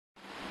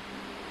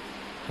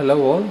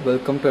Hello all,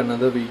 welcome to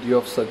another video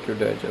of Circuit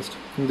Digest.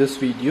 In this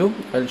video,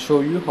 I'll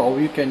show you how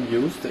you can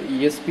use the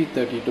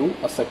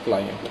ESP32 as a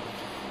client.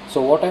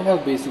 So what I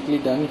have basically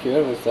done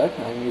here is that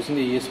I'm using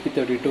the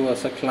ESP32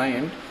 as a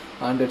client,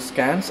 and it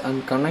scans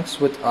and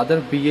connects with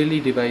other BLE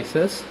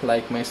devices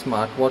like my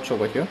smartwatch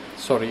over here.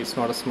 Sorry, it's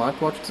not a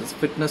smartwatch, it's a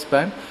fitness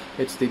band.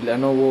 It's the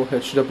Lenovo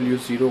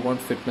HW01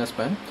 fitness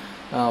band,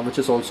 which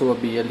is also a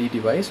BLE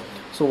device.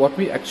 So what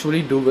we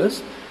actually do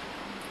is,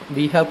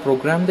 we have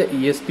programmed the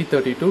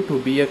ESP32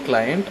 to be a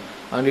client,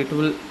 and it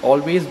will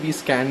always be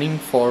scanning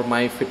for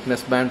my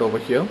fitness band over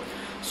here.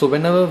 So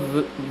whenever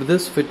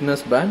this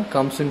fitness band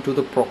comes into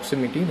the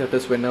proximity, that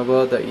is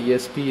whenever the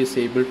ESP is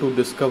able to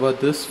discover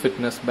this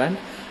fitness band,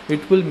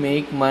 it will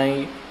make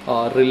my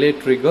relay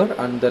trigger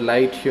and the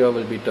light here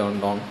will be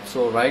turned on.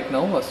 So right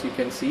now, as you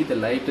can see, the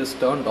light is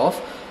turned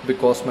off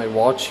because my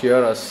watch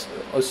here is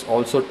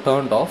also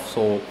turned off.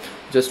 So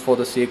just for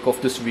the sake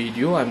of this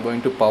video, I'm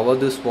going to power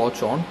this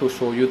watch on to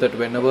show you that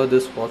whenever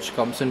this watch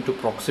comes into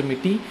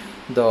proximity,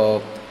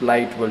 the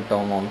light will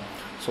turn on.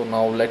 So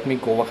now let me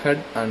go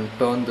ahead and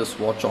turn this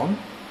watch on.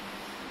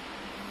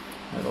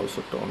 I'll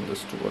also turn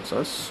this towards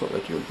us so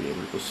that you'll be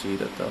able to see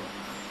that the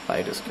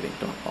light is getting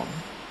turned on.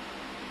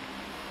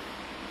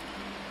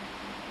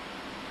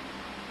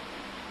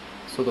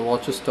 So the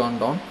watch is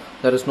turned on.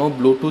 There is no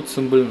Bluetooth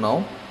symbol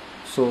now,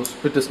 so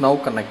it is now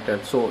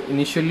connected. So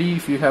initially,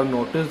 if you have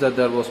noticed that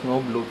there was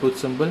no Bluetooth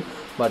symbol,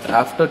 but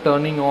after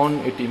turning on,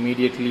 it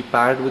immediately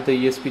paired with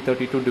the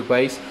ESP32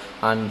 device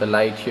and the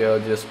light here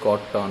just got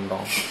turned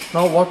on.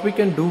 Now what we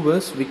can do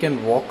is, we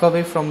can walk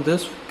away from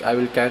this. I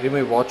will carry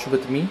my watch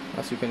with me.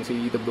 As you can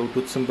see, the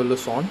Bluetooth symbol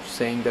is on,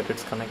 saying that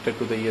it's connected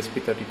to the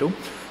ESP32.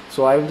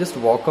 So I will just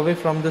walk away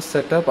from this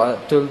setup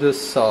until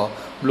this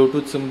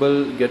Bluetooth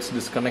symbol gets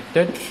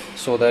disconnected,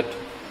 so that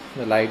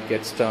the light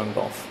gets turned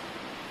off.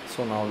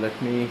 So now let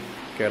me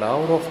get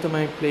out of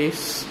my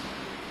place,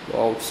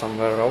 go out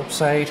somewhere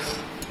outside,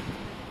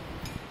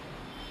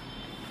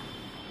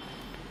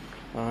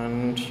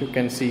 and you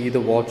can see the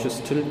watch is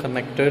still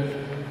connected.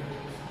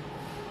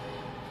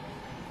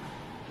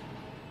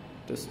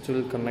 It is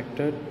still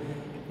connected.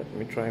 Let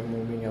me try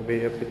moving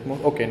away a bit more.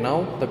 Okay,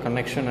 now the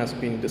connection has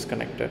been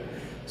disconnected.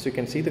 So you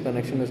can see the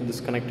connection is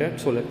disconnected.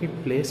 So let me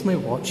place my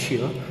watch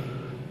here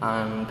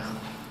and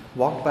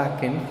walk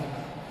back in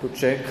to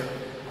check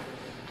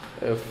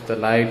if the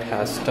light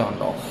has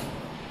turned off.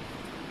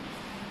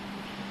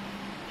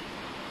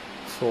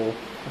 So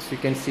as you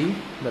can see,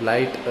 the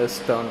light is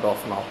turned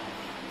off now.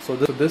 So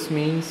this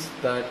means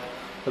that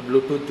the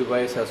Bluetooth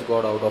device has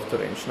got out of the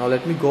range. Now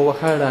let me go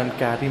ahead and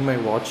carry my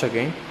watch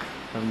again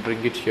and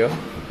bring it here.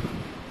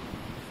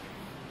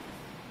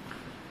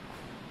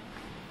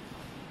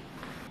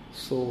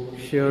 So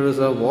here is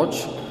our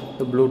watch.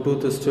 The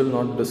Bluetooth is still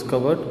not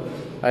discovered.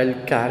 I'll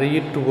carry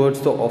it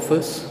towards the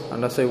office,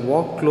 and as I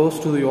walk close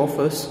to the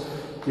office,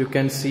 you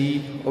can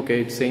see,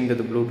 okay, it's saying that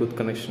the Bluetooth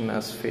connection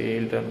has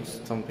failed and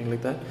something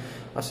like that.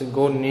 As I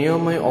go near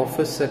my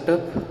office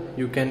setup,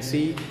 you can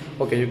see,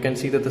 okay, you can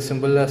see that the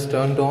symbol has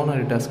turned on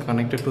and it has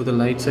connected to the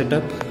light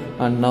setup,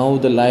 and now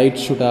the light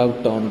should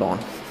have turned on.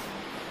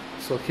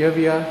 So here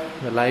we are,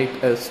 the light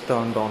is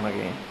turned on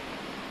again.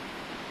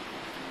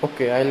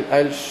 Okay,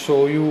 I'll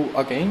show you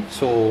again.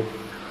 So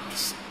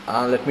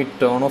let me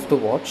turn off the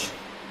watch.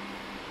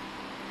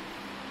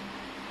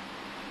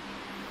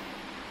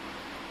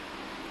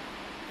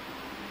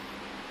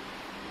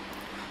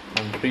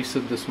 And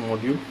reset this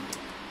module.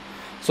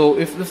 So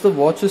if the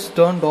watch is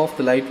turned off,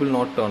 the light will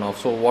not turn off.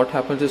 So what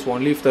happens is,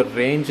 only if the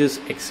range is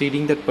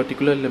exceeding that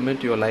particular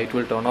limit, your light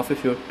will turn off.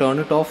 If you turn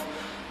it off,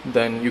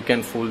 then you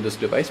can fool this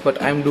device,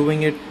 but I'm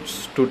doing it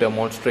to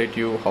demonstrate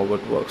you how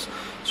it works.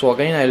 So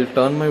again, I'll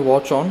turn my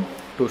watch on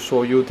to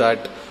show you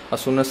that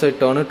as soon as I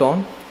turn it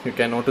on, you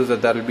can notice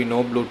that there will be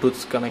no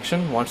Bluetooth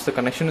connection. Once the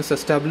connection is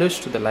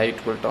established, the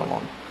light will turn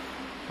on.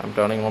 I'm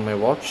turning on my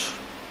watch.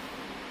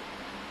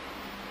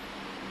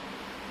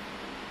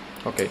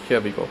 Okay, here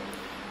we go.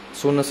 As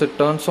soon as it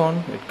turns on,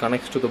 it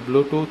connects to the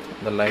Bluetooth,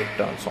 the light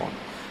turns on.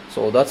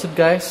 So that's it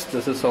guys,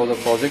 this is how the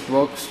project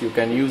works. You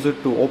can use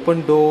it to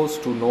open doors,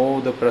 to know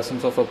the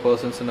presence of a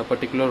person in a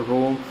particular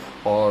room,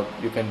 or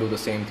you can do the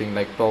same thing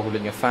like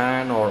toggling a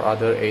fan or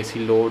other AC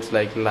loads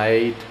like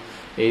light,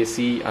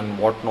 AC and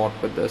whatnot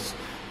with this.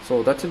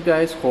 So that's it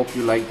guys, hope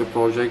you like the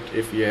project.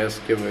 If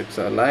yes, give it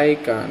a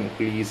like, and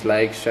please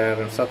like,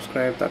 share and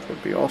subscribe, that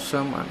would be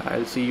awesome, and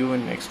I'll see you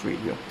in next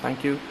video.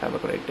 Thank you, have a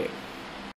great day.